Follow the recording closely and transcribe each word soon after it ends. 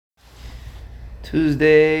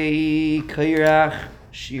Tuesday, Kairach,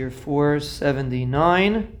 Shiur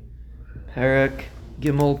 479, Perek,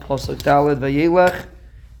 Gimel, Pasuk Daled, Vayelech,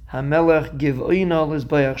 Hamelech Givoina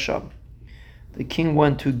Lizbayach Sham. The king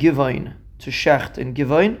went to Givoin, to Shecht in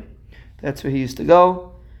Givoin. That's where he used to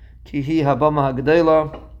go. Kihi Habama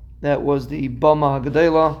Hagadela. That was the Bama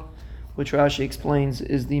Hagadela, which Rashi explains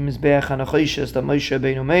is the Mizbeach HaNachoshes that Moshe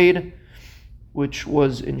Rabbeinu made, which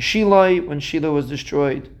was in Shilai. When Shilai was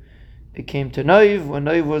destroyed, it came to Naiv. When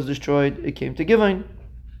Naiv was destroyed, it came to Givoin.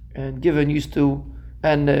 And Givoin used to,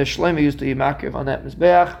 and Shlomo used to be makriv on that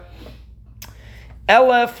Mizbeach.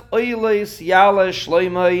 Elef oiles yale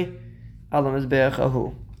Shlomo ala Mizbeach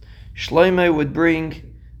ahu. Shlomo would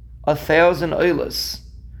bring 1,000 oiles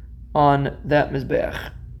on that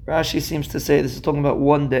Mizbeach. Rashi seems to say this is talking about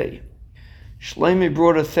one day. Shlomo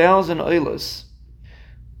brought 1,000 oiles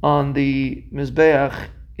on the Mizbeach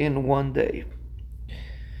in one day.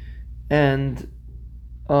 And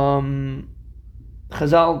Chazal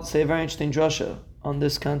say a very interesting drasha on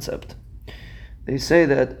this concept. They say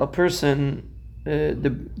that a person,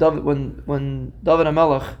 when David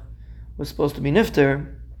HaMelech was supposed to be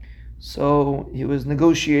nifter, so he was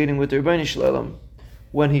negotiating with the Rebbeinu Shalom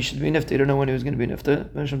when he should be nifter. He didn't know when he was going to be nifter.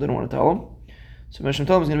 Melochim didn't want to tell him. So Melochim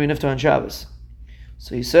told him he's going to be nifter on Shabbos.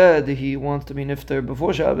 So he said he wants to be nifter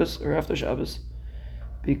before Shabbos or after Shabbos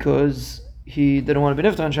because he didn't want to be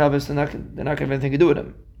nifter on Shabbos. They're not going to have anything to do with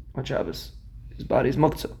him on Shabbos. His body is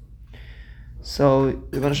muktzah. So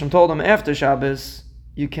the Rebbeinu told him after Shabbos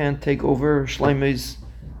you can't take over Shlomo's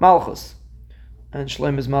malchus, and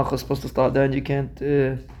Shlomo's malchus is supposed to start then. You can't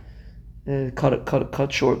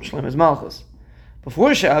cut short Shlomo's malchus.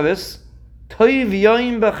 Before Shabbos, toiv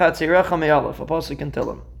yoyim b'chatzirecha me'alef. A pasuk can tell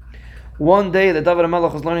him one day that David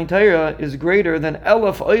HaMelech was learning Torah is greater than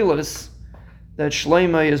elef oilis that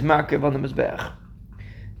Shlomo is makriv on the Mizbeach.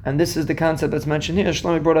 And this is the concept that's mentioned here.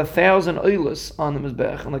 Shlomo brought 1,000 oilis on the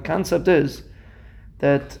Mizbeach. And the concept is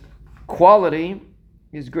that quality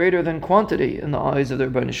is greater than quantity in the eyes of the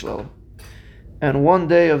Rebbeinu Shalom. And one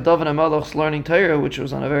day of David HaMelech's learning Torah, which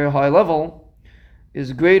was on a very high level,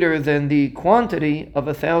 is greater than the quantity of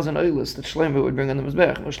 1,000 oilis that Shlomo would bring on the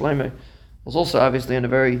Mizbeach. Well, Shlomo was also obviously in a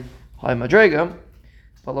very high madrega,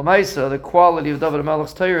 but l'maisa, the quality of David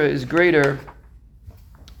HaMelech's Torah is greater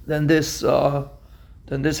than this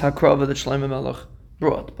hakrava that Shlomo Melech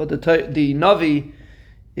brought. But the Navi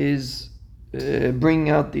is bringing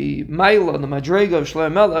out the maila, the madrega of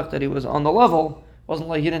Shlomo Melech, that he was on the level. It wasn't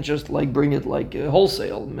like he didn't just bring it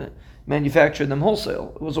wholesale, manufacture them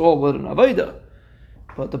wholesale. It was all with an avodah.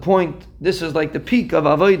 But the point, this is like the peak of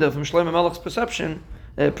avodah from Shlomo Melech's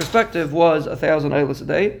perspective was 1,000 oilis a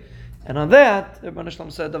day. And on that, the Rebbeinu Shalom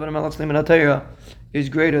said David HaMelech's Limud HaTorah is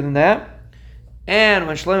greater than that. And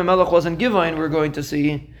when Shlomo Melech was in Givoin, we're going to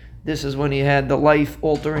see this is when he had the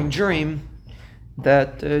life-altering dream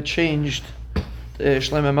that changed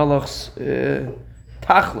Shlomo Melech's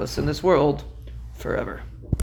tachlis in this world forever.